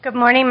Good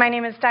morning. My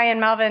name is Diane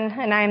Melvin,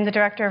 and I am the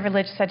Director of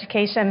Religious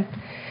Education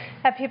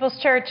at People's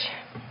Church.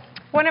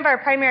 One of our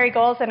primary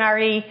goals in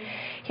RE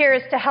here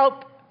is to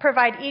help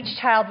provide each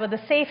child with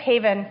a safe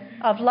haven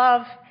of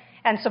love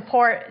and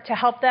support to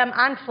help them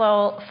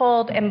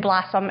unfold and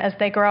blossom as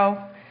they grow.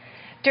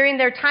 During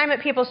their time at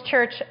People's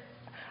Church,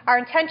 our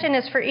intention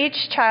is for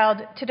each child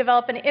to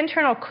develop an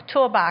internal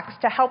toolbox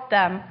to help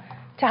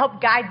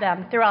guide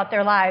them throughout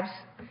their lives.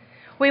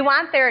 We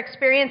want their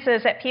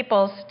experiences at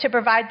People's to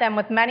provide them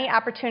with many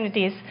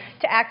opportunities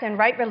to act in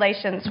right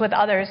relations with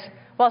others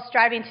while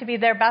striving to be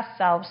their best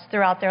selves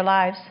throughout their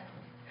lives.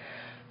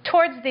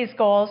 Towards these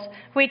goals,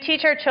 we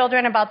teach our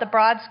children about the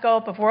broad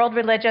scope of world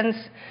religions,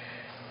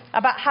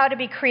 about how to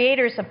be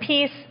creators of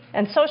peace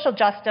and social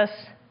justice,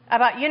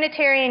 about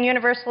Unitarian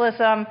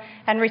Universalism,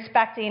 and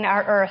respecting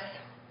our earth.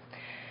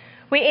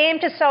 We aim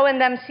to sow in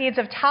them seeds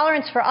of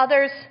tolerance for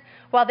others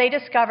while they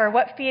discover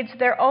what feeds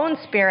their own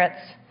spirits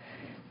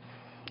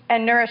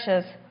and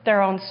nourishes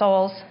their own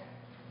souls.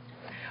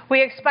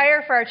 We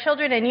aspire for our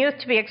children and youth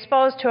to be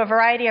exposed to a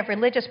variety of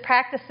religious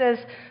practices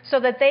so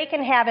that they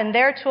can have in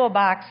their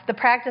toolbox the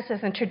practices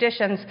and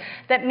traditions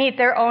that meet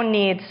their own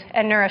needs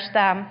and nourish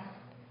them.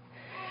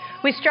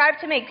 We strive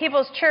to make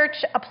People's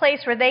Church a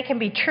place where they can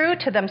be true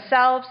to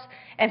themselves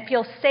and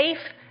feel safe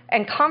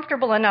and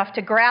comfortable enough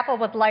to grapple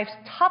with life's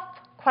tough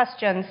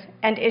questions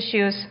and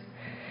issues.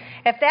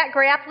 If that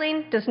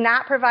grappling does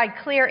not provide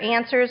clear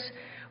answers,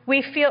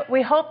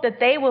 we hope that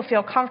they will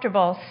feel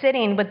comfortable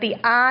sitting with the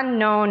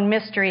unknown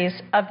mysteries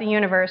of the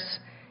universe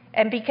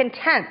and be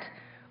content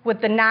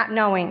with the not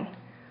knowing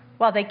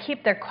while they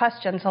keep their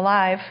questions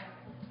alive.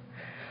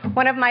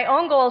 One of my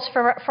own goals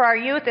for our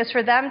youth is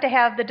for them to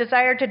have the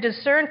desire to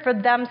discern for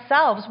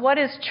themselves what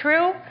is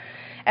true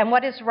and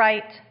what is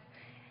right,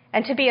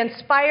 and to be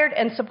inspired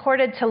and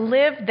supported to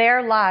live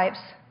their lives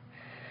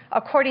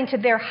according to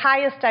their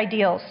highest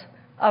ideals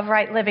of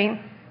right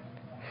living.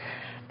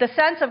 The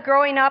sense of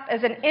growing up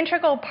as an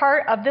integral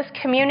part of this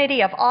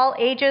community of all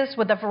ages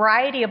with a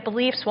variety of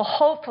beliefs will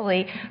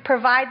hopefully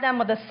provide them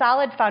with a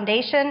solid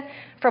foundation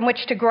from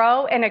which to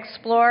grow and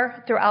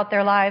explore throughout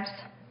their lives.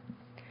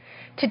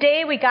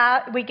 Today we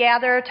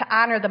gather to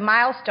honor the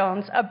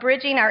milestones of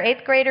bridging our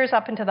 8th graders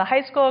up into the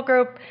high school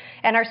group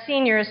and our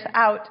seniors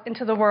out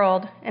into the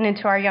world and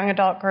into our young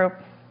adult group.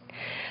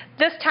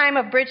 This time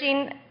of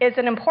bridging is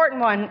an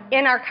important one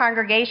in our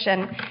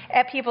congregation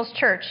at People's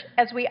Church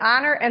as we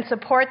honor and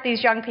support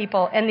these young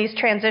people in these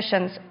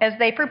transitions as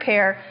they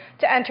prepare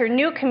to enter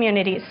new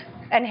communities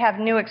and have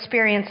new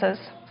experiences.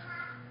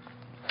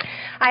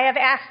 I have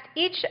asked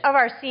each of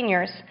our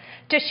seniors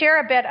to share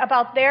a bit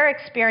about their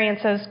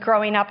experiences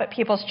growing up at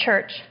People's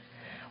Church,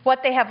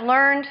 what they have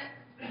learned,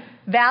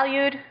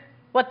 valued,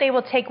 what they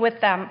will take with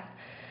them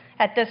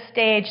at this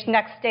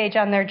next stage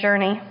on their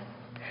journey.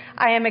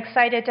 I am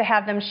excited to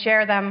have them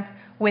share them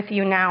with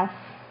you now.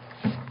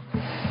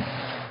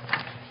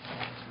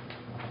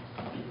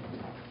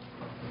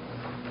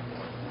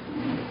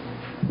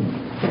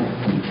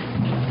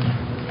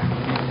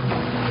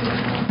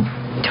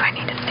 Do I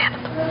need to stand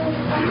up?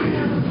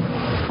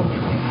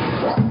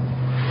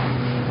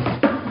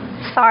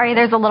 Sorry,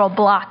 there's a little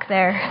block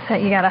there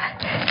that you gotta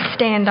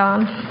stand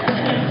on.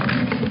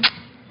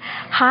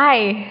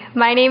 Hi,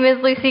 my name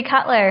is Lucy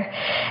Cutler,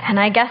 and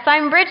I guess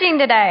I'm bridging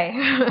today.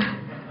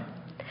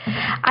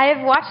 I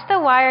have watched the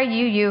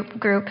YRU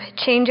group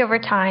change over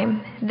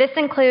time. This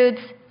includes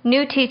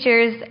new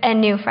teachers and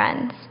new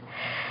friends.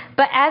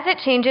 But as it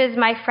changes,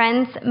 my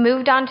friends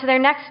moved on to their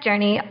next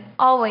journey,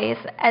 always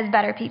as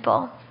better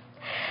people.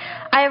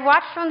 I have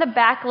watched from the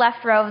back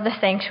left row of the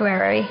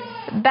sanctuary,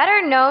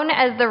 better known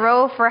as the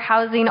row for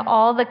housing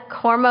all the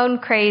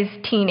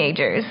hormone-crazed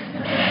teenagers.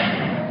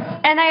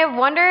 And I have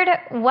wondered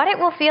what it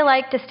will feel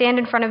like to stand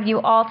in front of you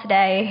all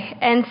today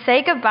and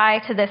say goodbye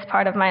to this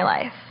part of my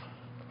life.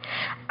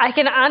 I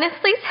can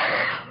honestly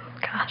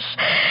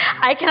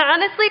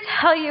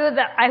tell you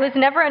that I was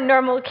never a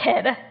normal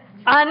kid.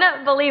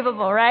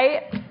 Unbelievable,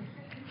 right?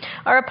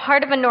 Or a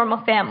part of a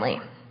normal family.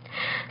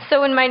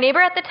 So when my neighbor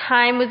at the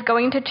time was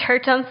going to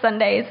church on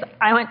Sundays,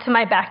 I went to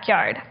my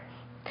backyard.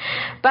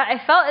 But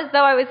I felt as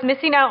though I was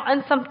missing out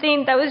on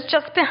something that was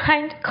just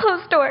behind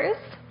closed doors.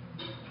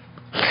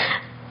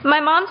 My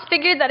moms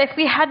figured that if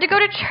we had to go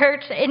to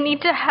church, it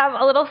needed to have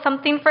a little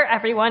something for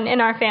everyone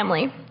in our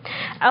family.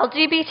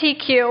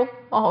 LGBTQ,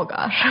 oh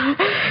gosh,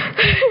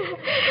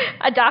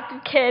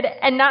 adopted kid,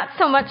 and not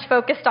so much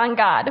focused on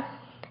God.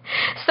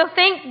 So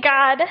thank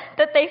God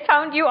that they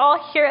found you all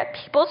here at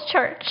People's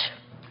Church.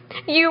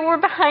 You were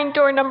behind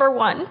door number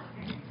 1.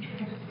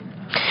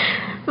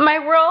 My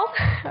world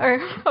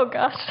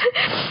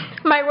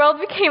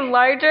became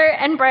larger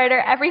and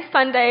brighter every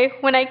Sunday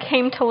when I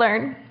came to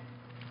learn.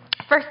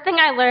 First thing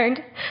I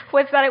learned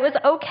was that it was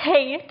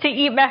okay to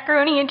eat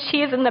macaroni and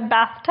cheese in the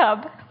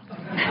bathtub.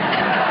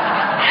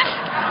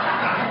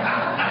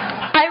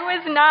 I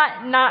was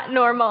not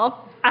normal.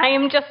 I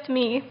am just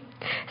me.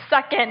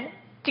 Second,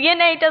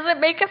 DNA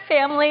doesn't make a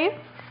family.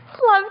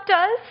 Love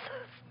does.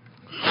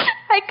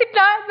 I could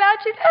not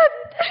imagine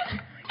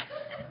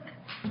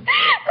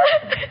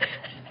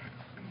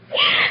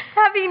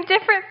having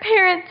different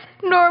parents,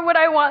 nor would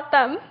I want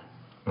them.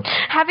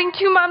 Having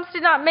two moms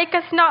did not make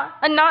us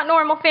a not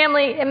normal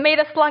family. It made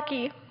us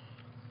lucky.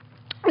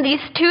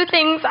 These two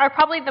things are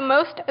probably the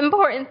most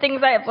important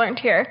things I have learned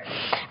here,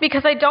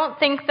 because I don't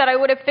think that I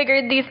would have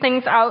figured these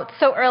things out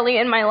so early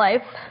in my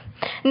life,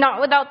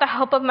 not without the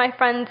help of my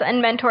friends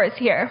and mentors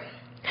here.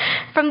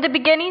 From the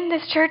beginning,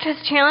 this church has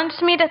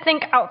challenged me to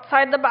think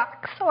outside the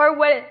box, or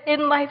what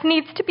in life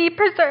needs to be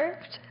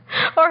preserved,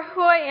 or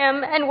who I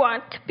am and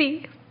want to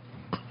be.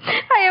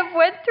 I have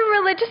went through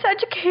religious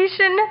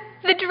education,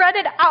 the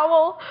dreaded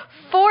OWL,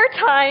 4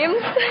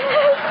 times,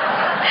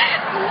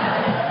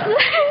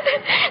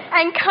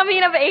 and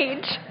coming of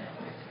age.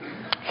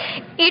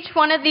 Each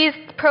one of these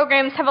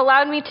programs have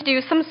allowed me to do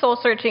some soul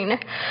searching,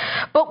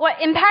 but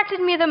what impacted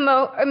me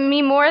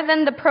more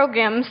than the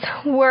programs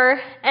were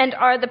and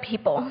are the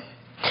people.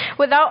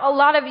 Without a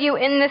lot of you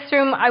in this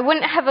room, I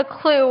wouldn't have a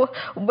clue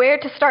where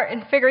to start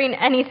in figuring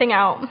anything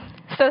out.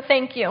 So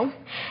thank you.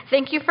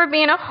 Thank you for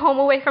being a home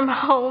away from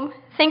home.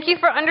 Thank you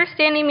for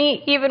understanding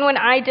me even when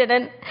I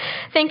didn't.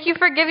 Thank you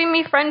for giving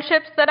me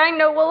friendships that I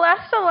know will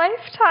last a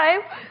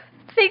lifetime.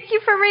 Thank you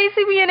for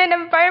raising me in an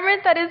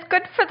environment that is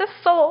good for the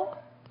soul.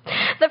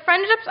 The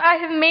friendships I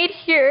have made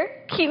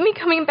here keep me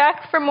coming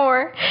back for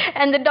more,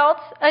 and the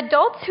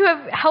adults who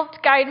have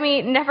helped guide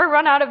me never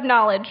run out of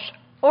knowledge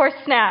or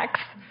snacks.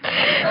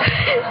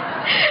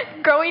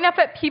 Growing up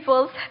at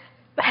Peoples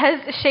has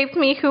shaped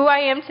me who I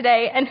am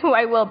today and who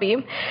I will be.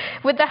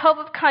 With the help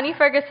of Connie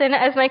Ferguson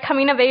as my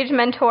coming-of-age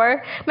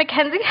mentor,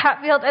 Mackenzie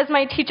Hatfield as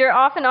my teacher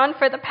off and on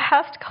for the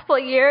past couple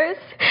of years,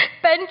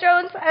 Ben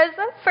Jones as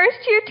a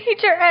first-year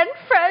teacher and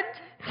friend,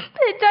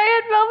 and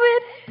Diane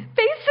Melvin,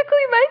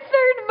 basically my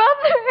third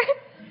mother.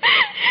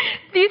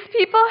 These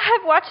people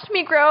have watched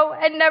me grow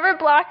and never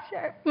blocked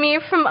me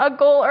from a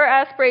goal or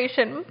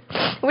aspiration,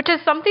 which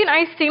is something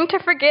I seem to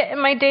forget in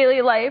my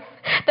daily life,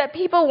 that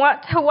people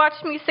want to watch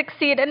me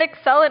succeed and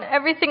excel in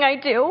everything I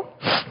do.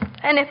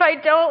 And if I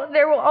don't,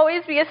 there will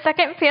always be a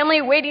second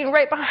family waiting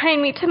right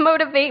behind me to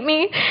motivate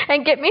me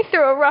and get me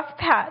through a rough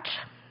patch.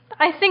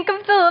 I think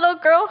of the little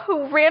girl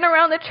who ran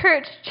around the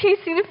church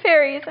chasing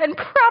fairies and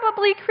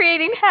probably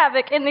creating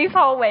havoc in these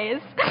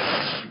hallways.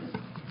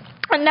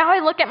 And now I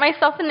look at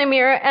myself in the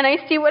mirror and I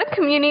see what a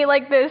community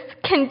like this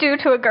can do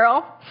to a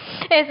girl.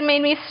 It has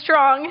made me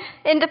strong,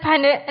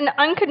 independent, and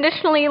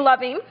unconditionally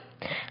loving.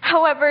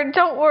 However,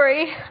 don't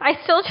worry, I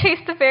still chase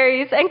the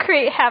fairies and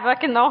create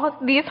havoc in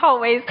these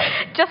hallways,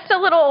 just a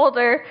little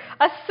older,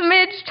 a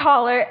smidge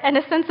taller, and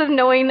a sense of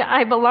knowing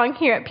I belong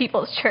here at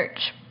People's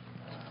Church.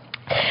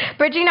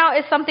 Bridging out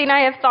is something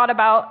I have thought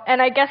about,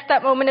 and I guess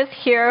that moment is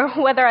here,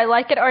 whether I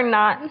like it or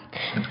not.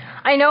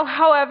 I know,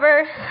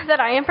 however,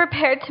 that I am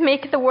prepared to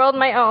make the world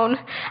my own.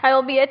 I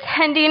will be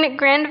attending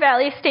Grand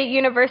Valley State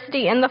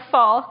University in the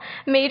fall,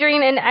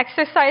 majoring in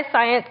exercise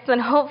science,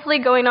 and hopefully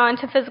going on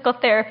to physical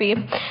therapy.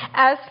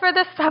 As for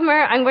the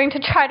summer, I'm going to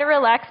try to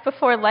relax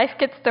before life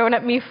gets thrown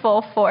at me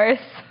full force.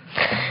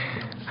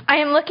 I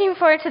am looking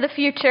forward to the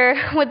future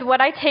with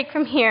what I take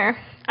from here.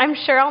 I'm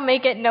sure I'll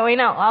make it knowing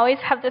I'll always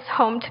have this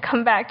home to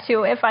come back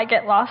to if I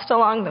get lost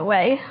along the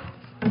way.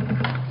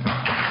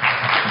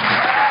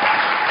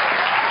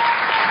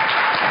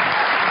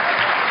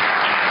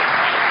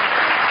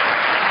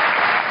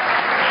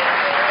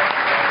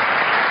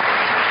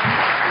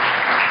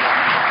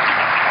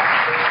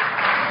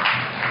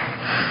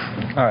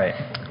 All right.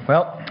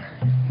 Well,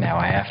 now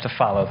I have to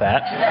follow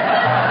that.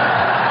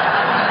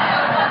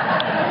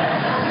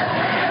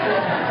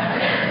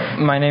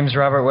 My name's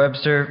Robert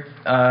Webster.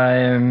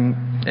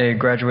 I'm a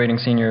graduating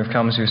senior of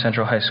Kalamazoo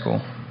Central High School.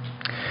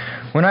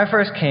 When I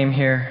first came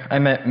here, I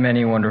met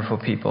many wonderful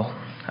people.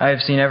 I have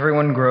seen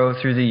everyone grow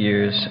through the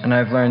years, and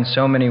I've learned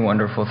so many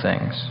wonderful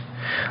things.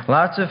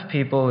 Lots of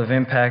people have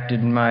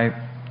impacted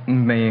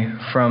me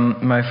from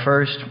my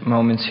first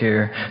moments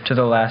here to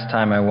the last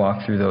time I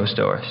walked through those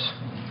doors.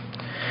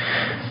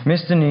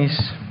 Miss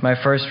Denise, my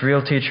first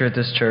real teacher at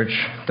this church,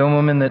 the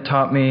woman that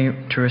taught me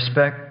to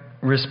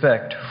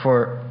respect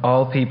for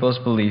all people's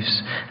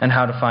beliefs and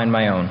how to find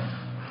my own.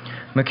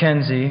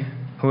 Mackenzie,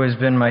 who has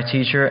been my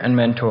teacher and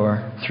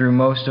mentor through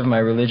most of my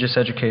religious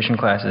education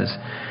classes,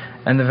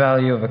 and the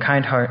value of a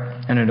kind heart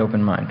and an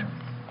open mind.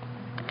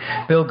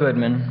 Bill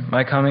Goodman,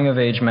 my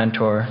coming-of-age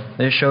mentor,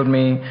 they showed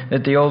me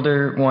that the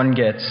older one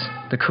gets,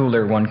 the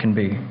cooler one can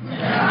be,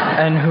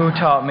 and who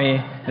taught me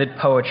that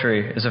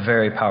poetry is a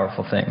very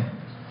powerful thing.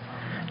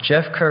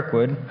 Jeff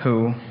Kirkwood,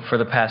 who, for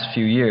the past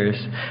few years,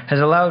 has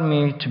allowed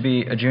me to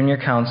be a junior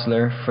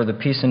counselor for the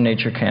Peace and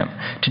Nature Camp,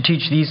 to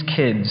teach these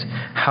kids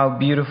how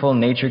beautiful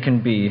nature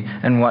can be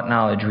and what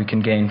knowledge we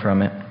can gain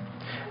from it.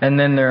 And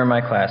then there are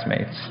my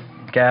classmates.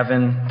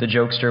 Gavin, the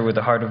jokester with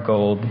a heart of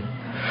gold.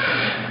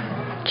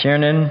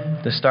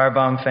 Kiernan, the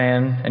Starbomb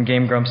fan and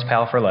Game Grumps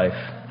pal for life.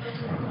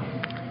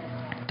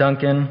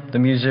 Duncan, the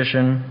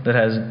musician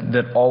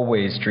that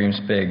always dreams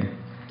big.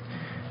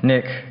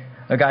 Nick,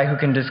 a guy who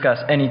can discuss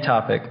any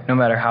topic, no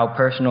matter how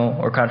personal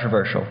or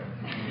controversial.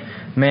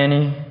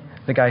 Manny,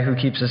 the guy who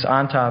keeps us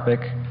on topic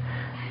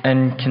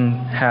and can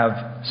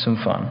have some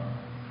fun.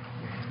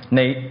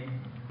 Nate,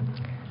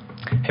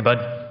 Hey, bud.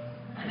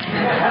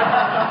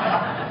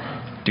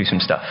 Do some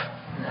stuff.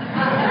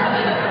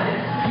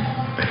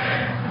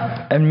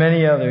 And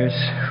many others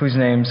whose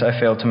names I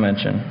failed to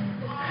mention.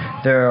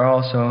 There are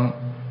also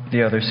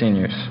the other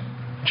seniors.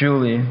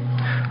 Julie,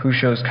 who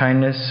shows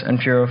kindness and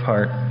pure of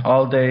heart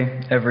all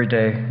day, every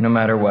day, no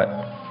matter what.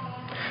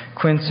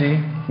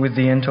 Quincy, with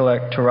the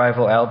intellect to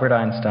rival Albert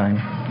Einstein.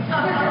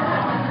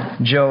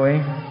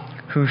 Joey,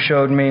 who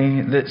showed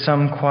me that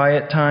some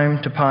quiet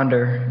time to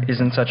ponder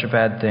isn't such a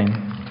bad thing.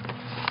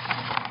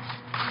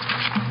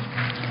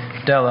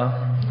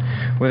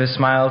 Della, with a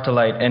smile to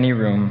light any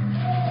room.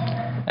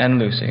 And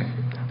Lucy,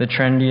 the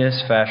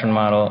trendiest fashion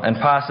model and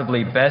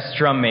possibly best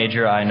drum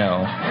major I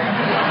know.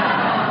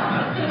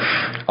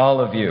 All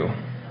of you,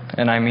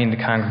 and I mean the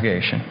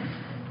congregation,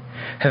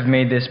 have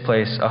made this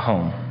place a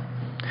home.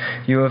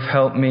 You have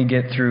helped me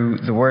get through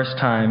the worst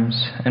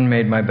times and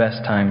made my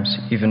best times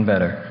even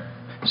better.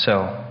 So,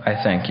 I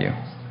thank you.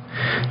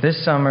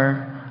 This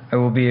summer, I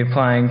will be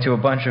applying to a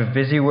bunch of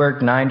busy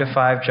work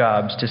 9-to-5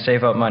 jobs to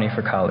save up money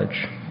for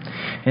college.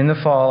 In the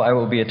fall, I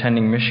will be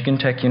attending Michigan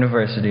Tech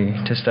University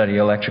to study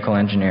electrical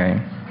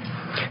engineering.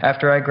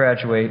 After I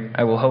graduate,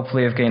 I will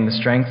hopefully have gained the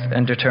strength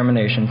and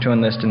determination to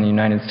enlist in the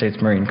United States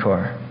Marine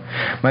Corps.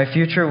 My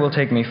future will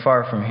take me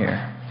far from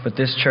here, but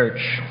this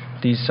church,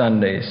 these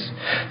Sundays,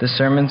 the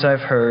sermons I've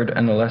heard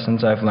and the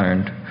lessons I've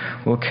learned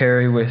will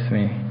carry with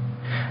me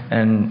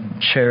and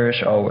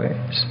cherish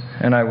always,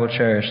 and I will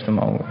cherish them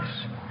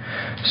always.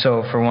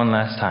 So, for one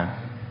last time,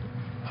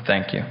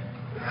 thank you.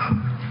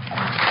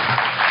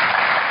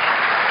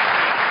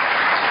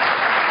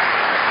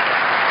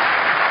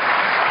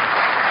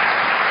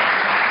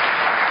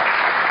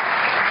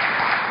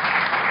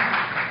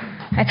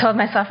 I told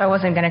myself I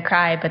wasn't going to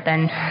cry, but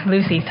then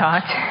Lucy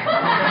talked.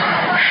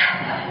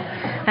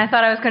 I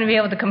thought I was going to be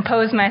able to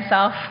compose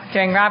myself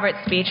during Robert's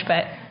speech,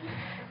 but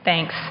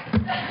thanks.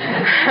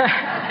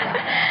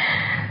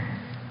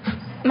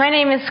 My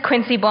name is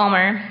Quincy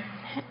Bulmer,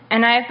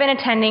 and I have been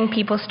attending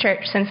People's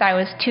Church since I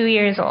was 2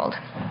 years old.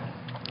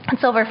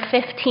 It's over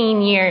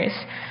 15 years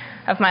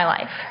of my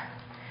life,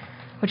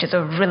 which is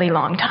a really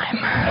long time.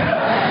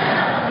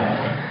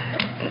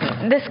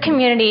 This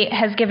community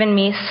has given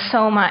me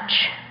so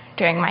much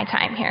during my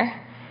time here,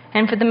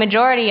 and for the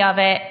majority of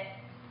it,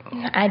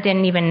 I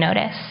didn't even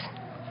notice.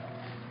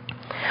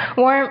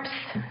 Warmth,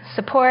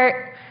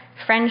 support,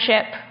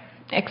 friendship,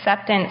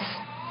 acceptance,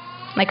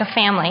 like a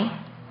family.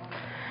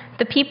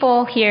 The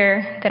people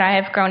here that I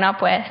have grown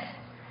up with,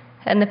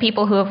 and the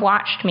people who have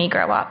watched me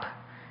grow up,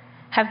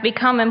 have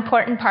become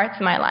important parts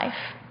of my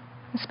life,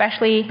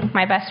 especially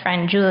my best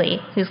friend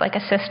Julie, who's like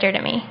a sister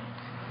to me.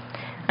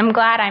 I'm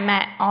glad I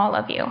met all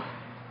of you.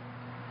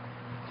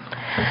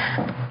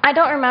 I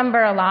don't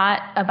remember a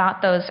lot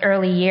about those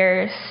early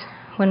years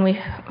when we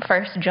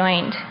first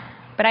joined,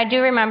 but I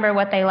do remember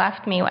what they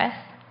left me with.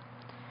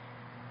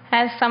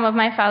 As some of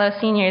my fellow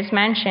seniors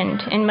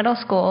mentioned, in middle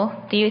school,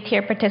 the youth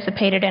here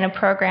participated in a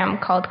program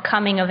called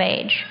Coming of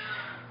Age,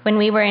 when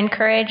we were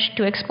encouraged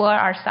to explore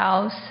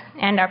ourselves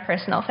and our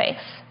personal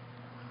faiths.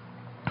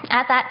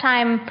 At that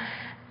time,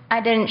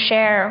 I didn't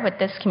share with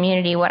this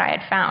community what I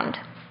had found,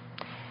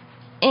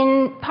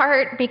 in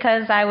part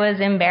because I was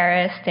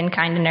embarrassed and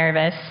kind of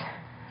nervous,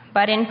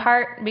 but in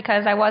part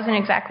because I wasn't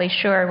exactly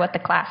sure what the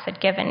class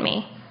had given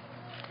me.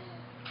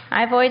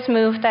 I've always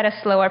moved at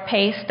a slower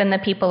pace than the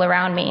people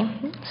around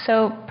me,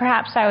 so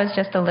perhaps I was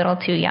just a little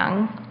too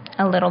young,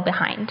 a little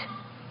behind.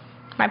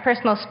 My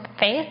personal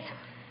faith?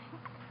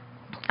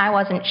 I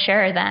wasn't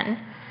sure then,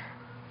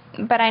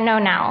 but I know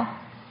now.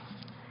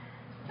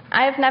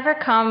 I have never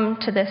come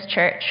to this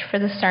church for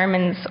the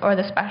sermons or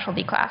the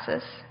specialty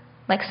classes,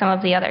 like some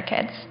of the other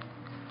kids.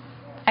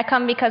 I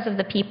come because of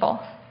the people.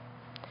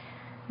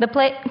 The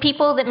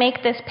people that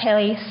make this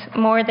place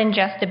more than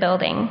just a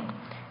building.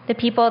 The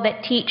people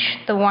that teach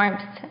the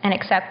warmth and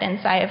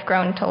acceptance I have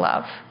grown to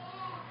love.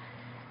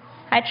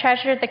 I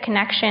treasure the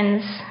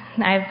connections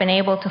I have been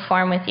able to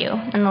form with you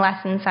and the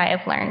lessons I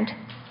have learned.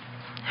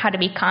 How to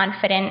be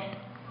confident,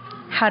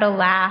 how to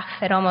laugh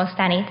at almost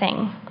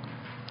anything,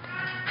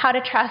 how to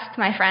trust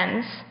my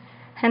friends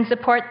and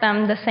support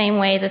them the same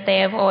way that they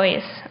have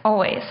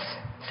always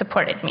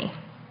supported me.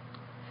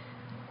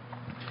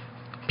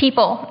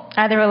 People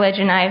are the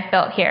religion I have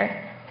built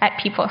here at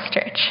People's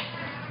Church.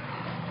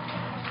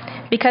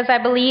 Because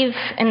I believe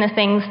in the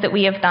things that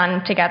we have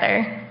done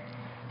together,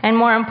 and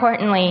more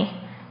importantly,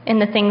 in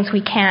the things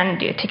we can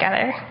do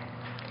together.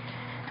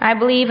 I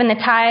believe in the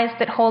ties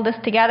that hold us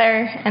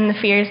together and the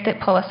fears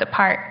that pull us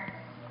apart,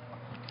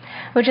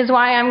 which is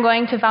why I'm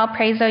going to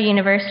Valparaiso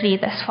University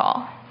this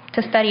fall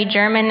to study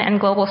German and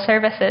global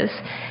services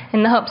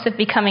in the hopes of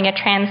becoming a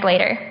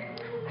translator,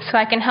 so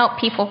I can help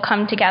people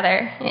come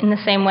together in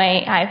the same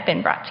way I've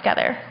been brought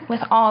together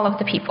with all of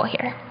the people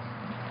here.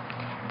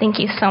 Thank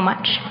you so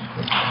much.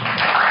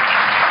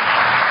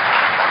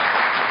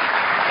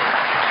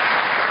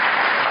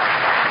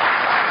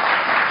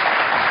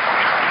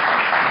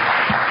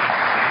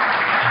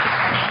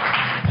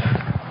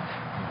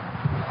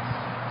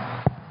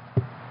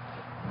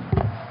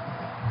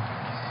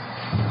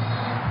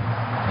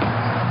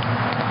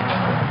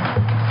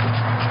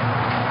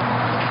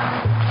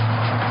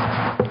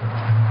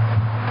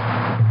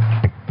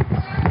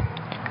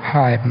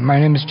 Hi, my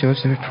name is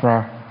Joseph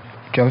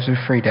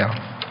Friedel.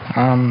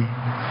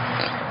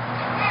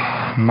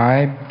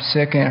 My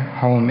second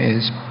home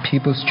is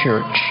People's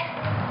Church.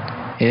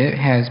 It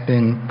has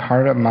been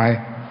part of my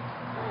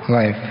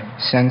life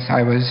since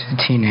I was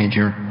a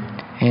teenager,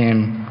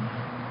 and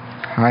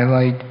I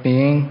like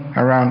being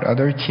around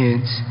other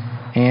kids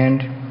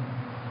and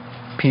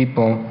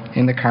people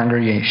in the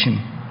congregation.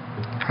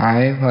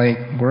 I like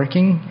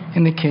working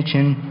in the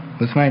kitchen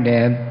with my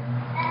dad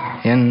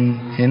in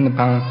the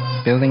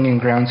Building and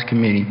Grounds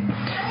Committee.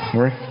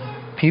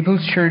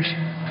 People's Church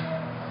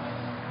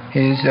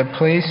is a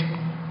place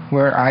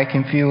where I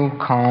can feel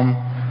calm,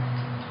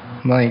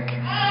 like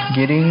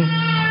getting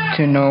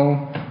to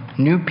know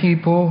new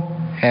people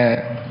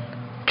at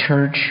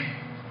church.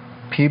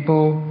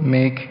 People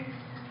make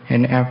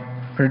an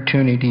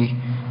opportunity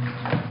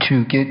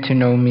to get to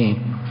know me.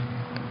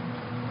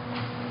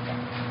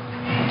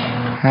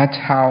 That's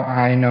how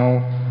I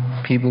know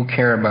people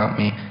care about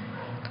me.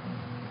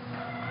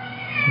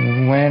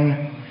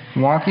 When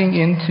walking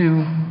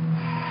into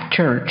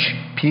church,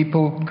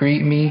 people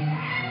greet me,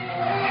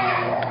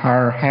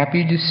 are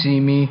happy to see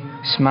me,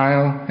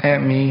 smile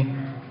at me.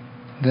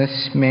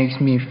 This makes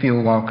me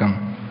feel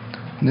welcome.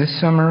 This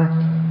summer,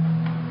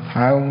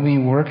 I will be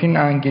working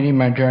on getting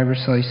my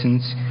driver's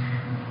license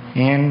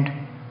and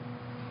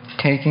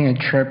taking a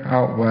trip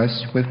out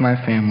west with my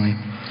family.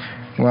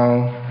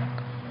 Well,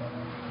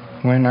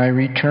 when I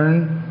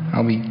return,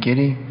 I'll be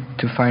getting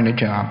to find a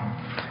job.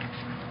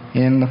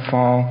 In the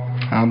fall,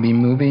 I'll be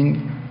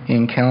moving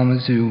in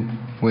Kalamazoo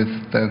with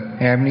the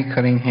Abney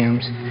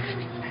Cuttinghams,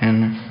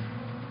 and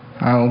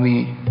I'll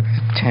be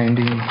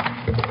attending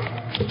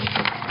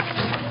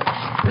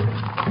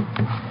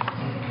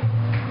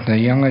the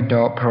young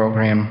adult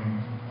program.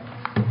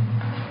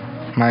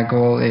 My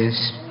goal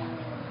is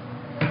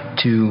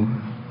to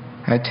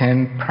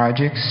attend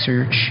Project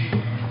Search,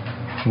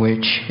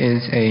 which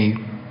is a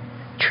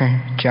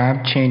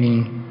job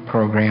training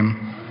program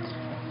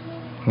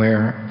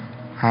where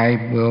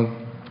I will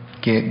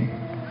get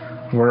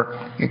work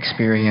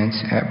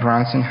experience at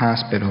Bronson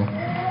Hospital.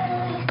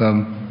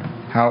 The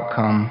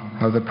outcome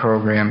of the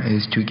program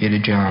is to get a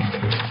job.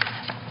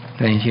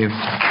 Thank you.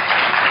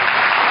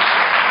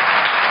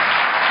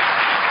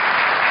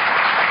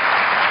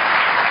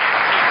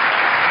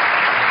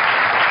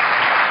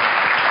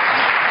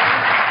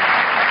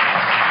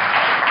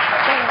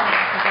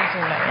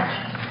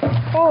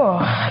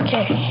 Oh,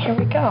 okay, here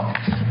we go.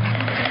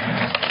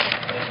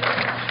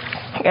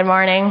 Good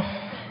morning.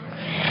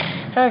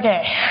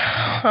 Okay,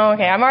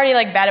 I'm already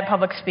bad at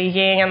public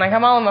speaking, and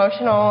I'm all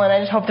emotional, and I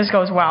just hope this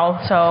goes well,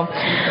 so,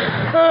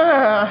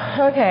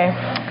 okay.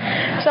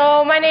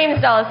 So, my name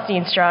is Dallas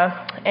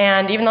Steenstra,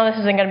 and even though this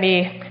isn't going to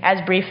be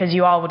as brief as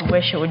you all would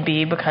wish it would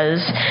be,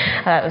 because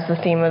that was the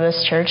theme of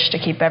this church, to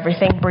keep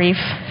everything brief.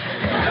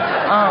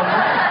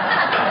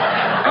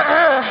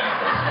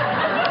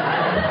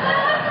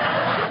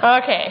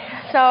 Okay,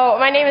 so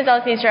my name is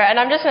Dallas Steenstra, and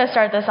I'm just going to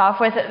start this off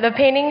with the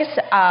paintings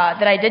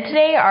that I did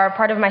today are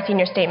part of my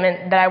senior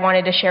statement that I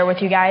wanted to share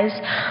with you guys.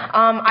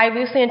 I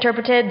loosely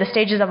interpreted the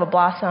stages of a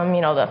blossom,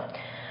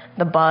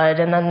 the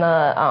bud, and then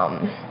the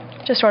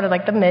just sort of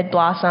the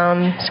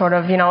mid-blossom, sort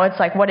of,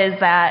 it's what is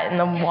that in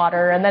the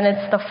water, and then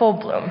it's the full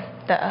bloom.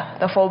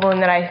 The full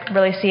bloom that I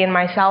really see in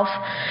myself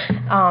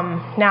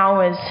now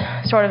is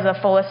sort of the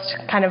fullest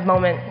kind of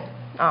moment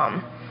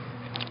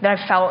that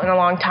I've felt in a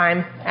long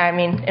time. I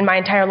mean, in my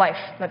entire life.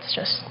 Let's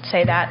just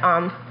say that.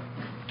 I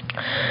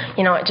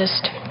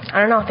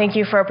don't know. Thank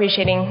you for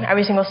appreciating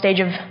every single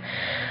stage of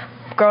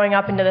growing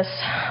up into this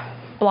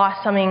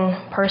blossoming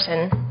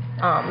person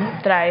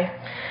that I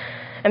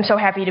am so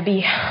happy to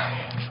be.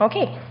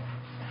 Okay.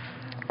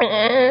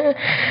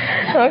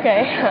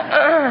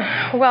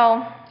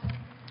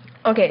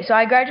 Okay, so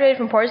I graduated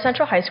from Portage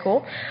Central High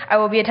School. I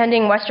will be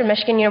attending Western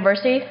Michigan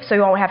University, so you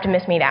won't have to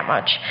miss me that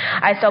much.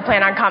 I still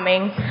plan on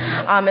coming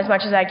as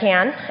much as I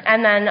can.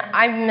 And then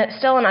I'm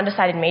still an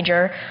undecided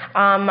major.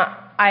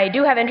 I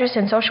do have interest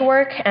in social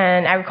work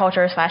and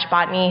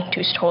agriculture/botany,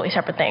 two totally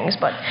separate things,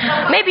 but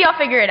maybe I'll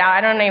figure it out.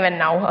 I don't even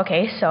know.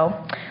 Okay, so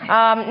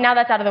now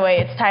that's out of the way,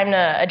 it's time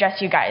to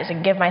address you guys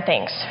and give my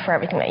thanks for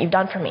everything that you've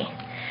done for me.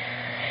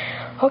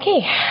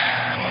 Okay,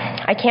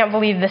 I can't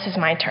believe this is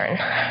my turn.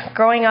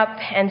 Growing up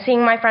and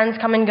seeing my friends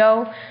come and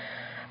go,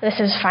 this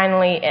is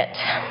finally it.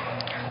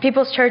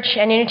 People's Church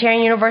and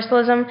Unitarian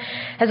Universalism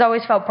has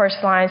always felt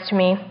personalized to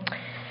me.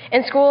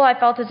 In school, I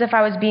felt as if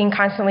I was being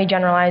constantly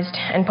generalized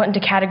and put into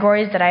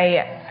categories that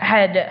I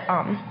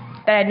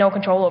had no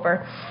control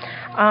over.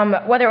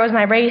 Whether it was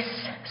my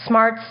race,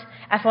 smarts,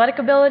 athletic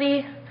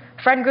ability,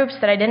 friend groups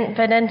that I didn't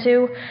fit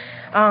into.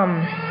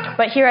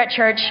 But here at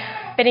church,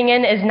 fitting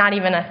in is not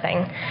even a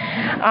thing.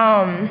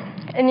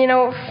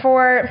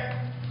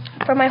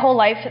 For my whole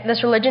life,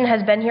 this religion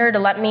has been here to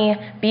let me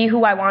be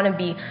who I want to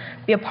be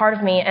a part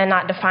of me and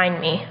not define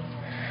me.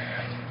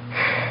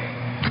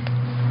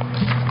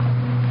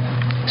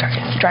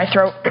 Sorry, dry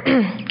throat.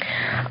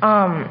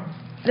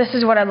 This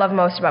is what I love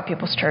most about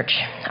People's Church.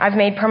 I've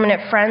made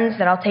permanent friends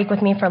that I'll take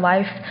with me for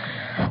life.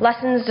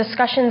 lessons,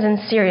 discussions, and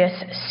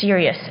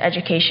serious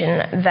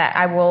education that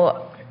I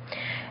will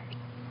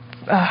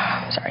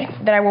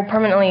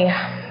permanently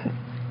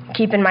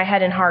keep in my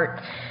head and heart.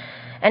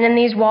 And in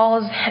these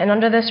walls and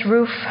under this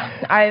roof,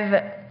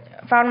 I've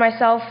found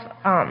myself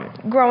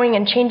growing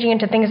and changing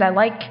into things I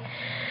like,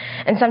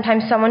 and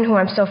sometimes someone who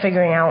I'm still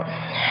figuring out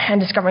and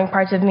discovering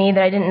parts of me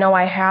that I didn't know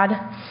I had.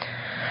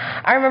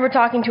 I remember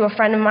talking to a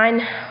friend of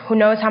mine who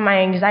knows how my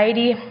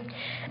anxiety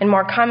and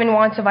more common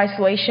wants of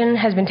isolation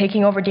has been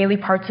taking over daily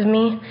parts of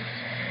me,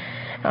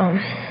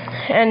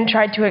 and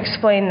tried to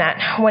explain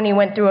that when he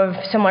went through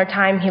a similar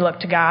time, he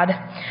looked to God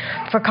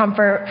for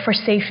comfort, for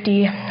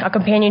safety, a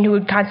companion who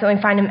would constantly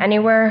find him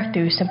anywhere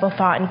through simple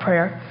thought and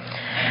prayer.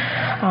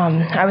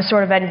 I was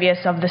sort of envious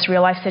of this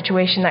real-life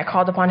situation that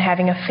called upon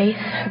having a faith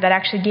that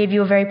actually gave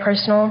you a very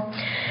personal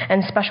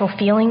and special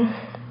feeling.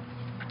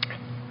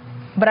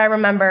 But I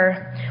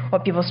remember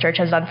what People's Church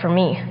has done for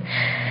me.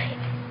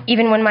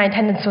 Even when my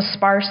attendance was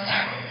sparse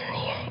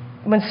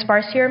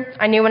here,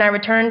 I knew when I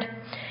returned,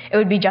 it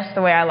would be just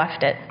the way I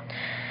left it.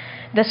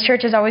 This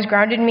church has always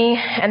grounded me,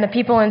 and the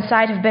people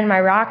inside have been my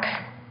rock.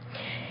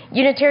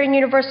 Unitarian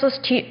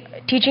Universalist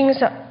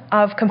teachings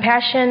of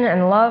compassion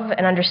and love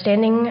and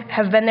understanding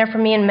have been there for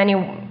me in many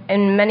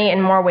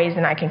and more ways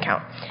than I can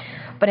count.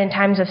 But in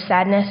times of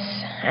sadness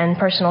and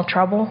personal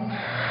trouble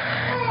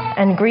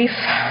and grief,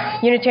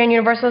 Unitarian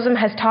Universalism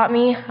has taught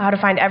me how to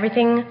find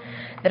everything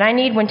that I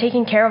need when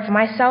taking care of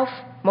myself.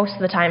 Most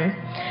of the time,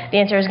 the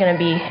answer is going to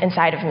be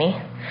inside of me.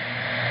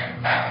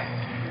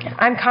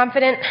 I'm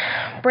confident,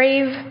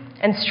 brave,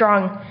 and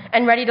strong,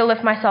 and ready to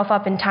lift myself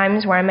up in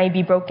times where I may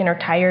be broken or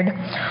tired,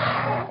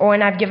 or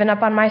when I've given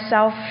up on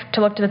myself, to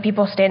look to the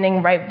people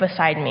standing right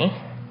beside me.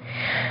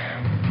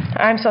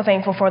 I'm so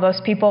thankful for those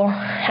people,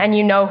 and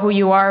you know who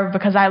you are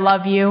because I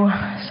love you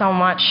so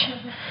much.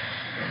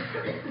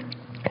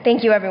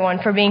 Thank you, everyone,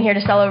 for being here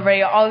to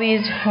celebrate all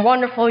these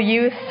wonderful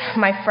youth,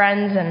 my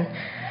friends, and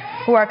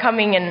who are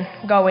coming and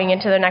going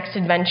into their next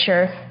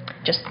adventure.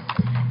 Just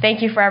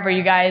thank you forever,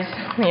 you guys.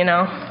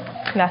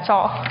 That's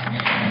all.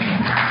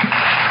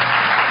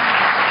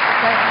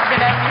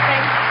 Did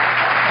everything?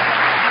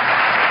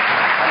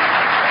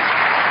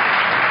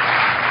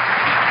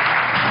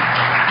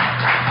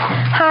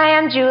 Hi,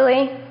 I'm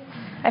Julie.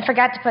 I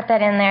forgot to put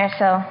that in there,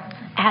 so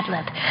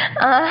ad-lib.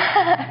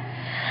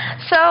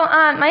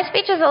 My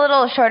speech is a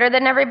little shorter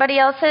than everybody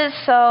else's,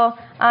 so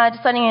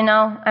just letting you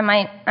know, I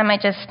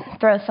might just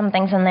throw some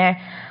things in there.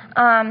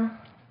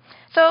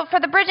 So for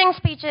the bridging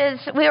speeches,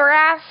 we were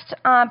asked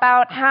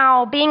about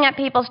how being at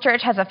People's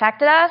Church has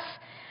affected us,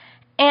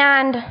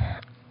 and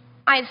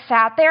I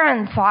sat there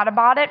and thought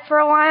about it for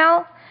a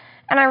while,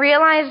 and I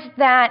realized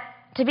that,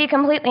 to be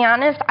completely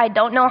honest, I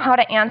don't know how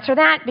to answer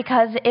that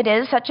because it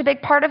is such a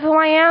big part of who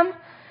I am.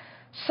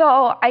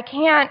 So I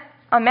can't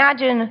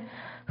imagine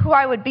who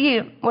I would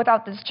be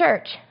without this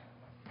church.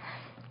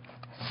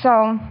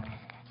 So,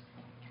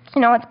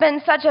 it's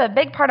been such a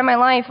big part of my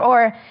life,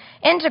 or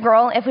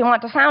integral, if we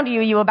want to sound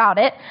you about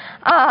it.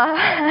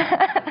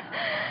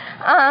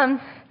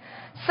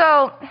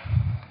 So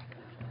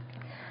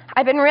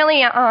I've been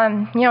really,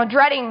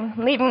 dreading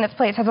leaving this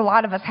place, as a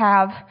lot of us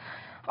have,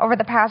 over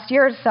the past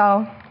year or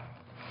so.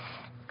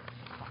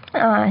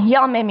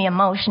 Y'all made me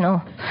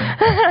emotional.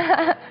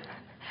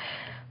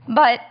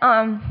 But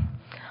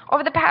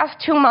over the past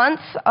 2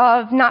 months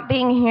of not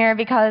being here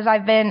because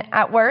I've been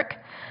at work,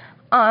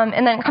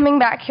 and then coming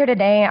back here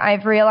today,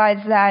 I've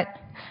realized that,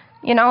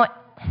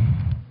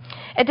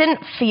 it didn't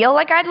feel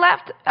like I'd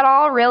left at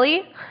all,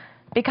 really,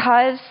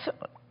 because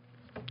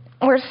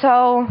we're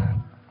so,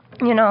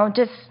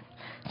 just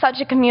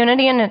such a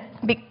community and,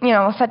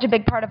 such a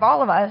big part of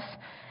all of us,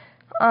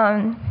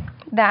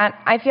 that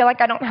I feel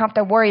like I don't have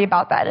to worry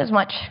about that as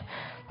much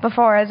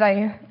before as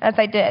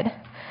I did.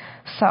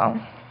 So,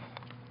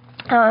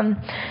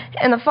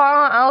 in the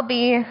fall, I'll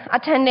be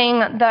attending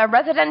the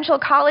Residential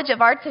College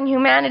of Arts and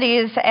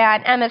Humanities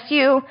at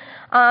MSU,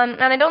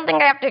 and I don't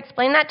think I have to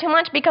explain that too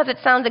much because it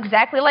sounds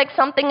exactly like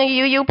something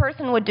a UU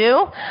person would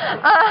do,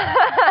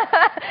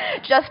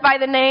 just by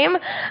the name.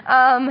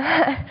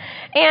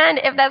 And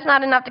if that's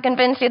not enough to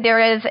convince you, there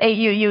is a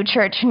UU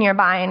church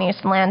nearby in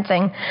East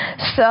Lansing,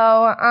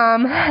 so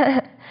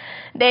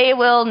they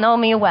will know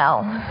me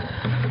well.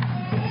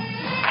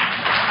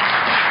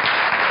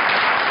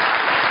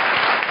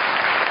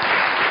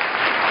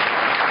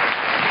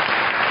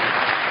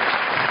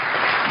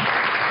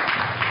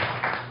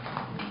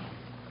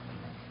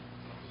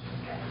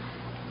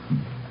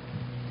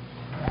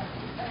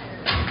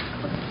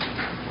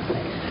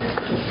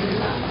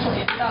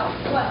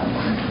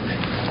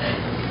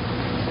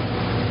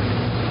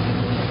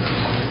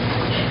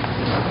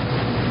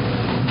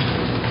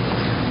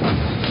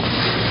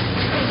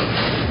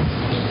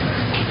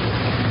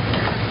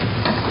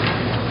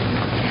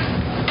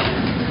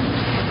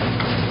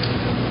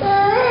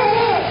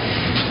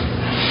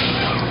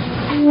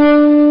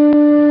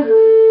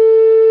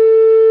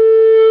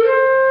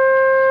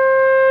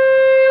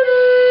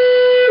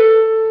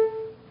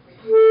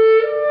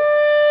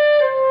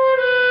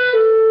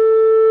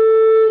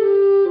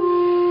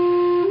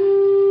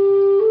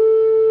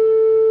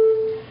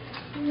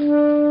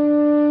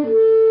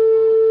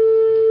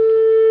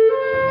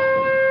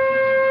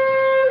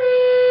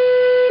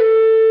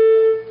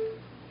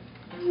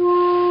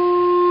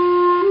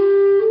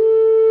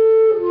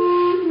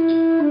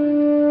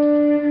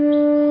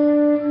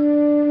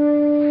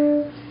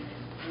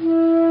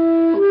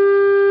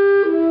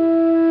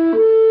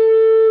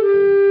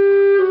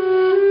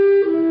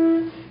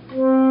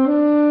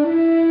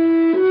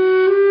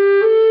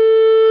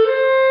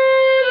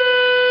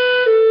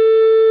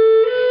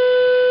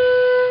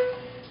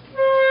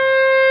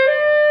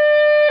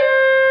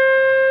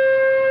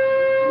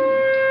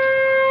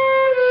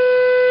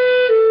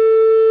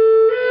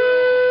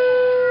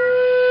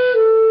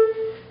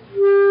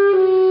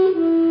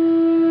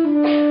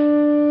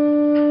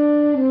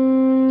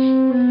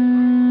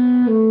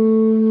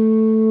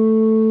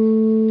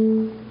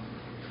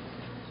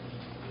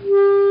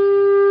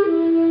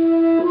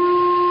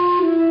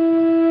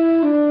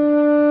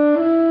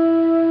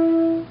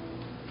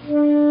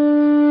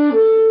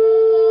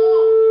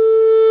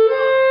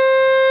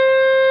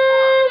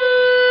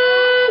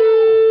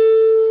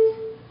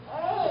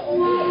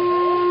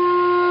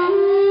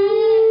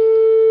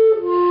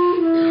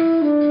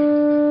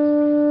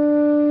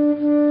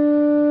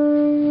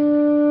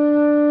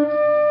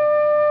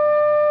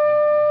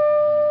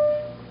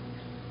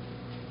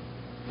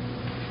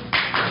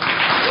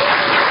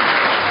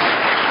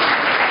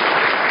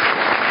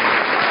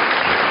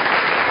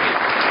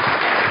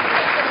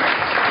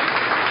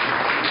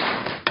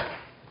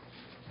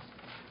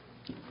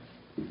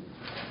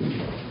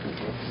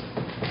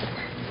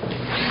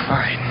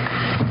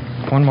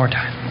 one more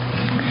time.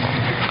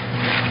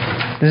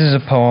 This is a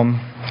poem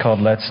called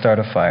Let's Start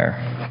a Fire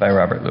by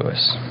Robert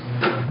Lewis.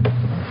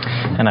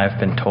 And I've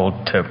been told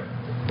to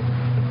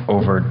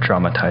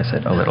over-dramatize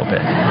it a little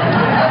bit.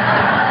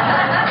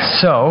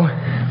 So,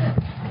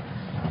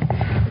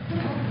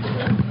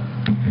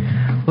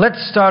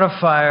 let's start a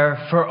fire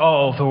for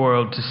all the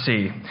world to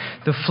see.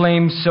 The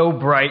flames so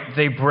bright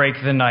they break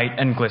the night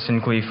and glisten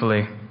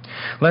gleefully.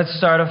 Let's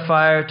start a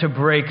fire to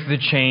break the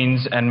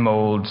chains and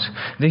molds.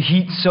 The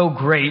heat so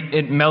great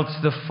it melts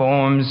the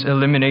forms,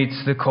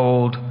 eliminates the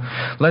cold.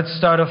 Let's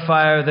start a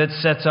fire that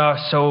sets our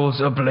souls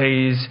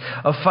ablaze.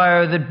 A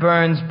fire that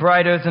burns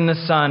brighter than the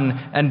sun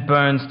and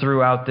burns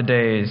throughout the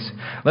days.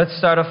 Let's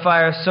start a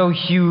fire so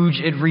huge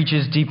it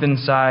reaches deep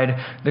inside,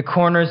 the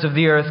corners of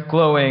the earth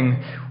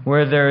glowing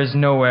where there is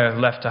nowhere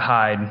left to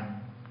hide.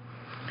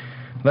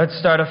 Let's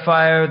start a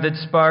fire that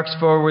sparks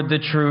forward the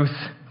truth,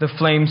 the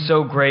flame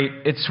so great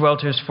it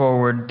swelters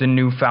forward the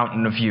new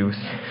fountain of youth.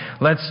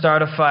 Let's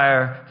start a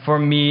fire for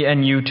me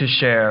and you to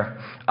share.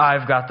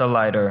 I've got the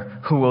lighter.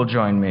 Who will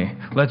join me?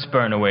 Let's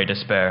burn away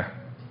despair.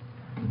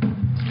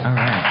 All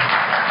right.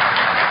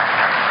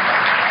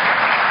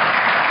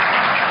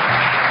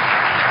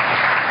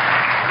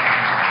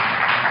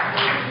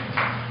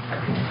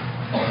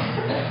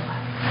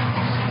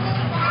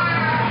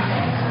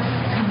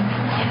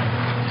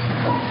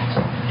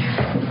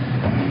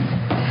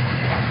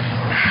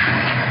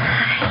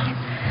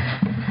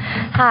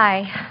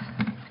 Hi,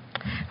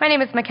 my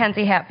name is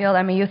Mackenzie Hatfield.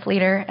 I'm a youth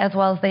leader as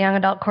well as the young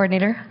adult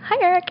coordinator. Hi,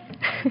 Eric.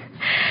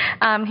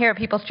 Here at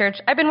People's Church.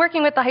 I've been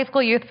working with the high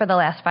school youth for the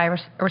last 5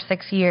 or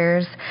 6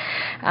 years,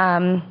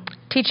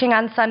 teaching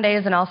on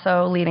Sundays and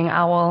also leading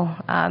OWL,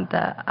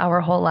 the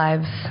Our Whole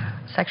Lives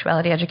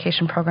Sexuality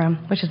Education Program,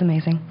 which is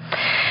amazing.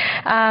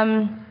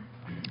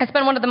 It's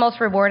been one of the most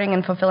rewarding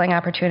and fulfilling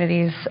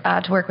opportunities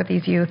to work with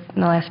these youth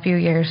in the last few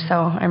years, so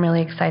I'm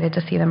really excited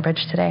to see them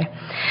bridge today.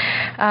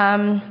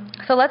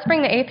 So let's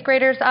bring the 8th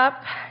graders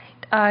up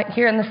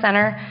here in the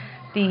center.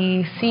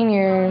 The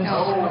seniors,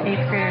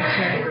 8th graders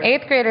here.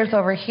 8th graders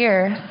over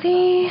here.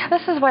 See,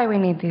 this is why we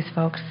need these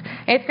folks.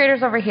 8th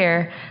graders over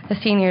here, the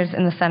seniors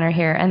in the center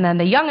here, and then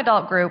the young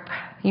adult group,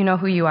 you know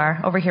who you are,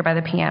 over here by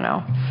the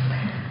piano.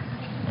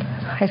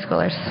 High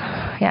schoolers,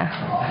 yeah.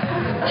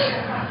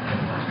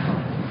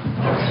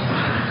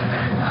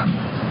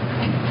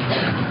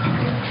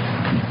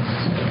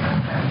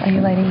 Are you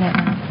lighting that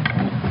up?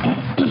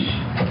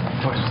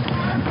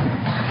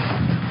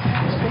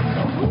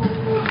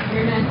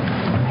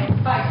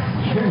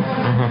 You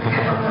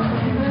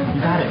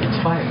got it. It's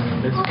fire.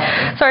 It's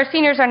fire. So our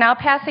seniors are now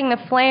passing the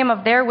flame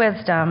of their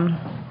wisdom.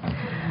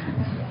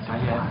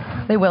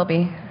 They will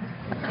be.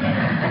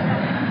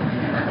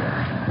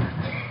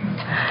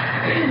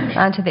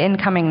 On to the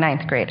incoming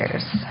 9th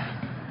graders.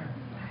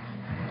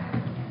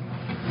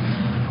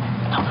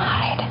 Don't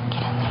hide.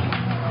 Get in there.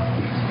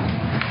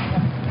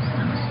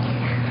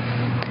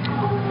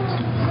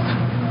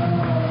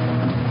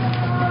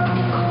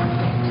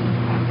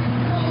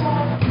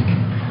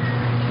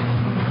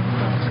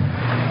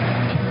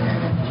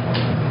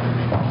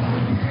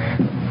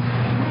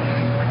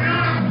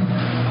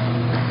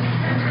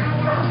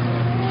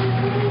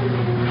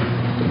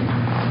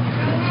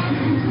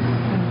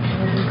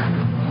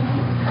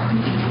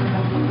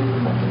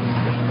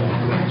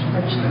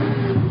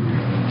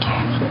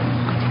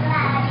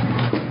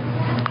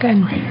 Good.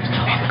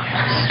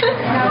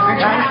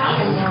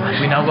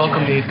 We now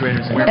welcome the 8th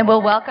graders. And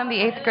we'll welcome the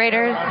 8th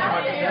graders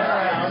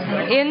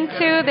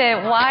into the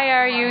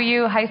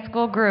YRUU high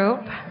school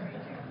group.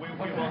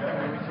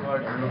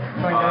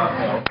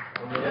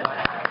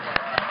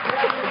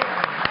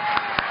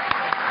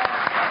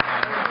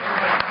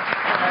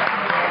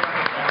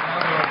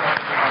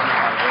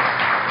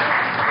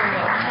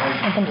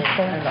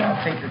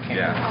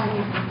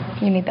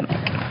 You need the mic.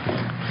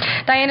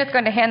 Diane is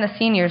going to hand the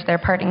seniors their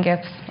parting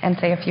gifts and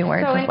say a few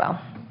words as well.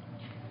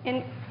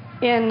 In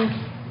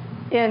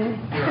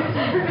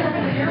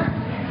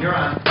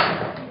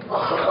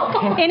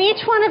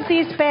each one of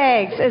these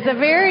bags is a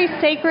very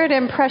sacred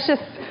and precious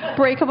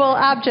breakable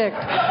object,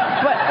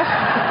 but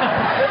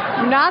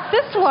not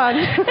this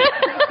one.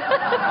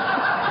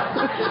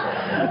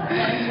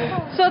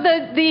 So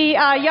the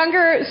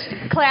younger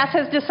class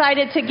has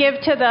decided to give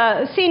to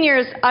the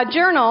seniors a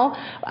journal,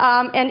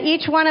 and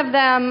each one of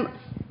them,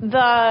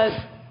 the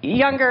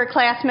younger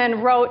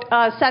classmen wrote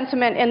a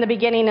sentiment in the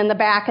beginning and the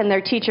back, and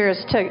their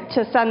teachers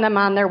to send them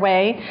on their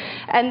way.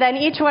 And then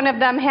each one of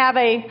them have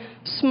a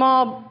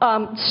small,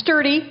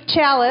 sturdy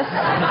chalice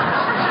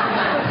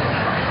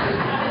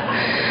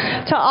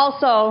to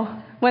also,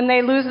 when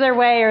they lose their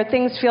way or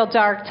things feel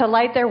dark, to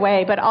light their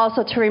way, but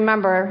also to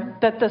remember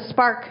that the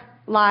spark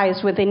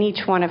lies within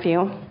each one of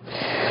you.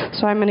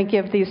 So I'm going to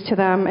give these to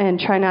them and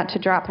try not to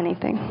drop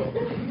anything.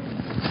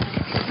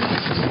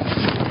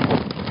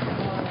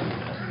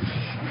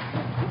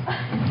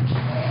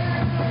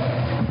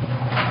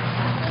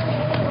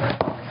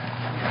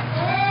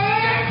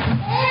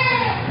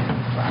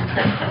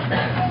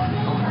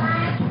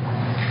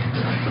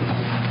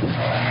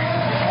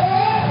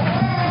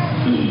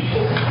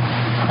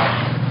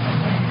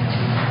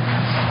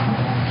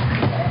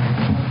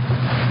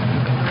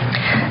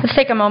 Let's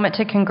take a moment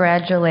to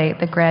congratulate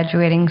the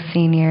graduating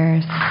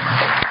seniors.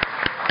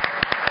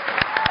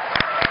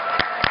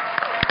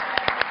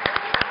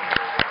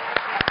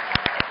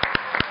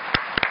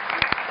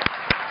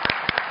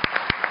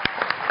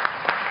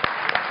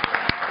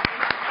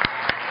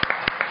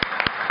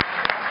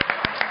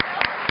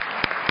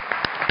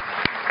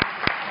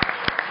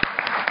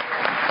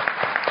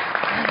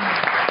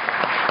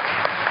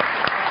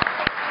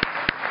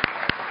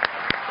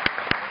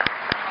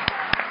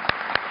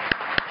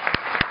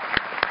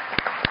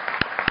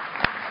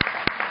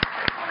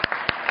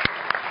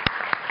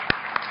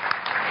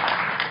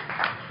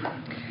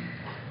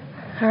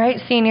 All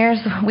right, seniors,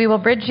 we will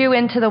bridge you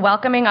into the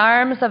welcoming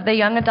arms of the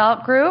young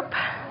adult group.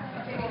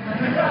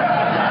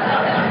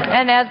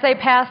 And as they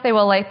pass, they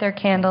will light their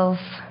candles.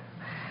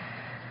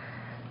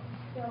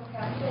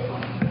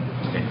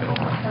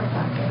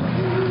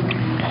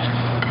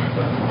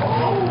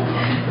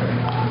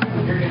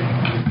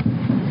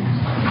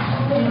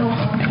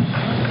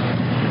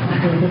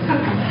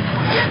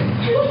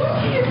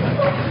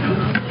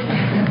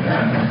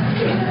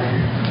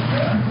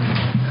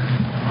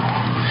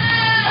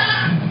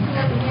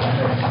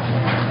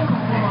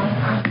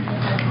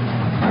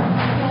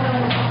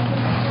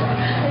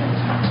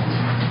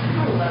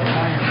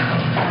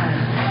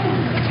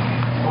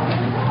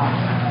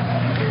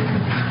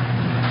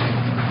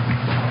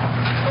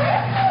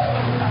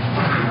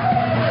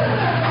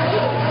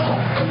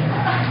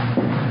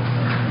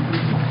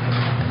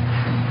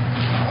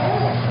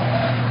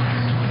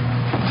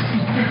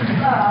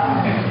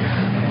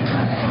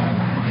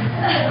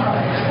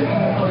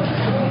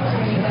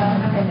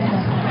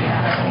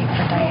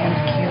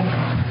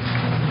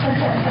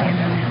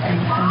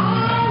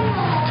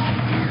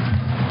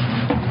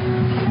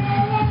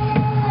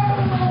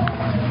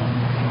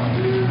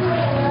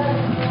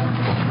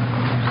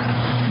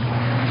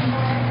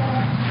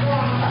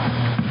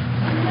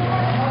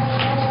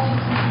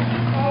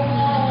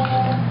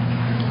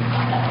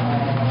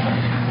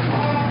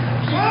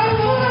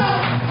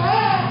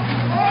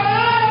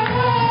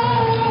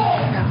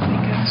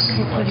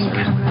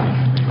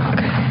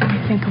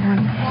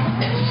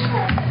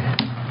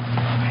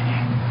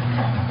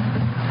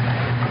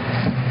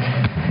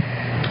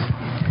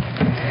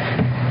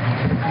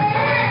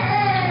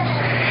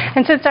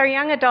 And since our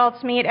young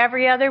adults meet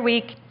every other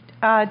week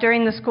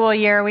during the school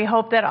year, we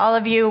hope that all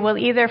of you will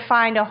either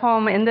find a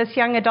home in this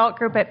young adult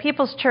group at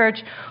People's Church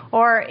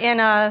or in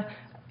a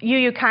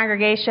UU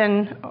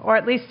congregation, or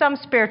at least some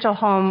spiritual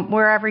home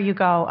wherever you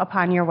go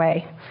upon your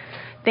way.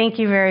 Thank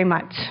you very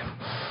much.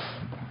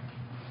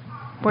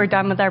 We're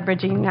done with our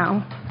bridging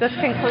now. This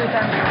concludes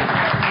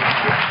our...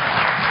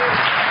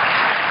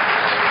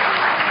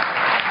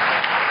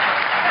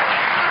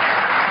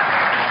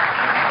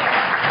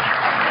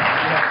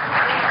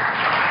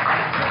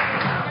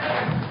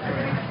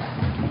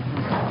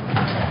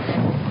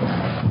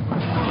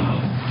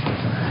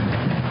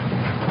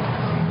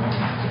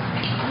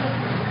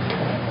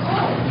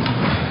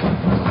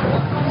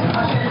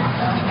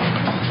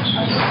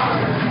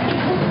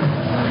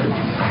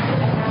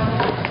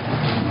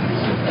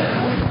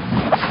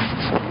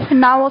 And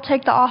now we'll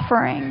take the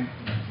offering.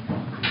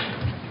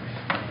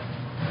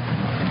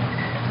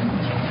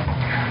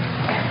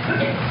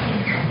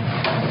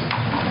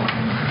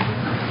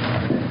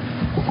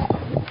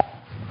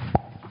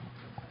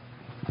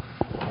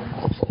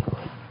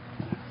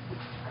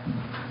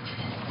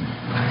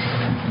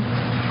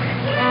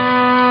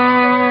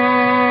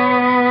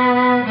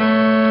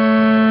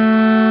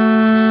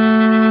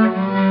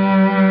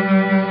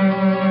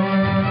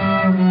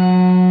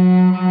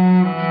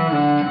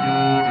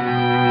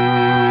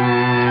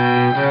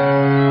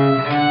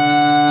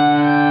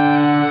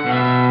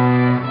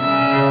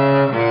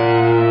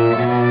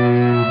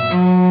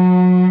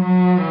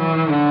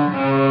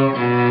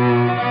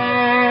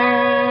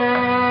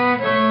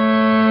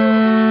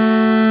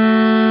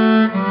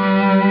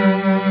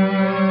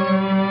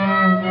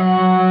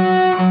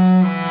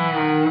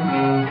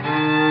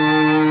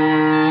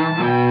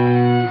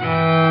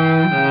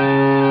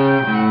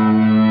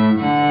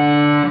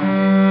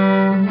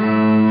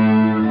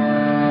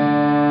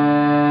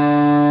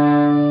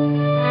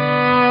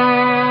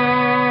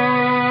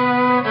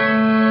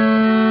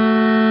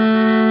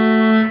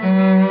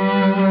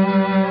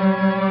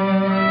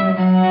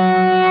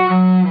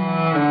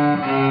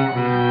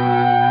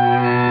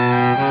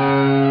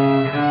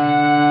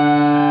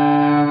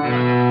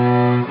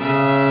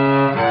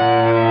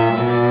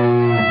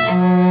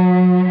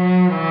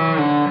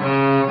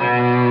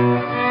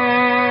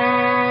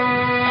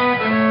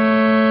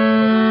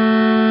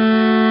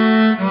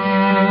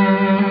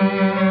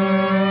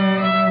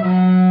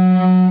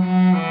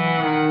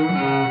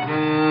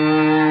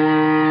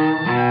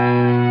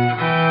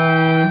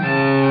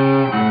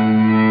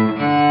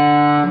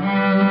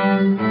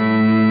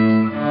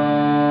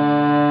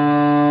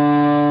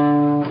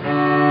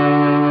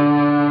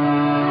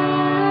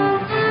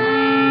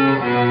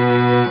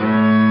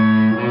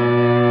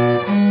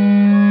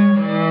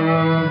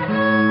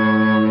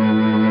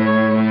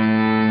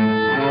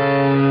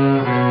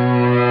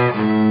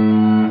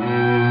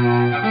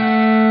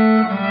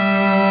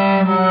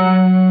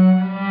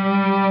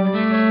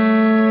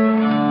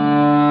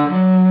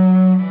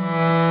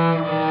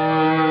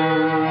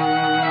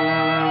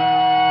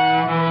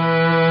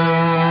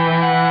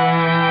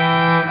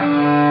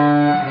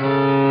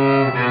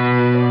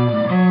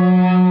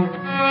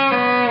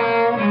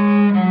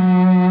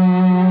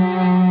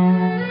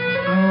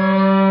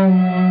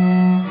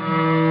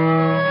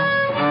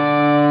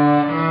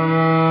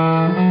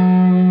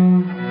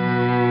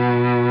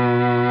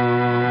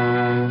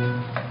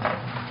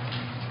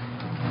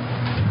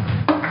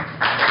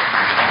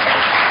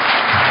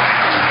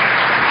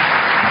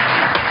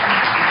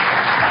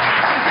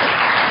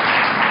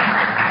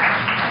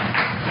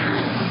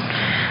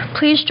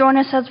 Please join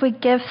us as we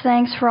give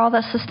thanks for all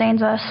that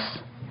sustains us.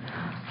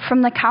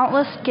 From the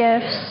countless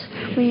gifts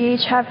we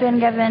each have been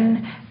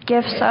given,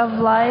 gifts of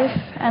life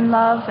and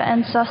love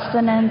and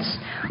sustenance,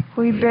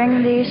 we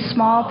bring these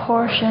small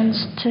portions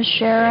to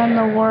share in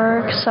the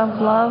works of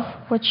love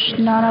which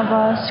none of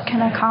us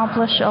can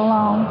accomplish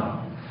alone.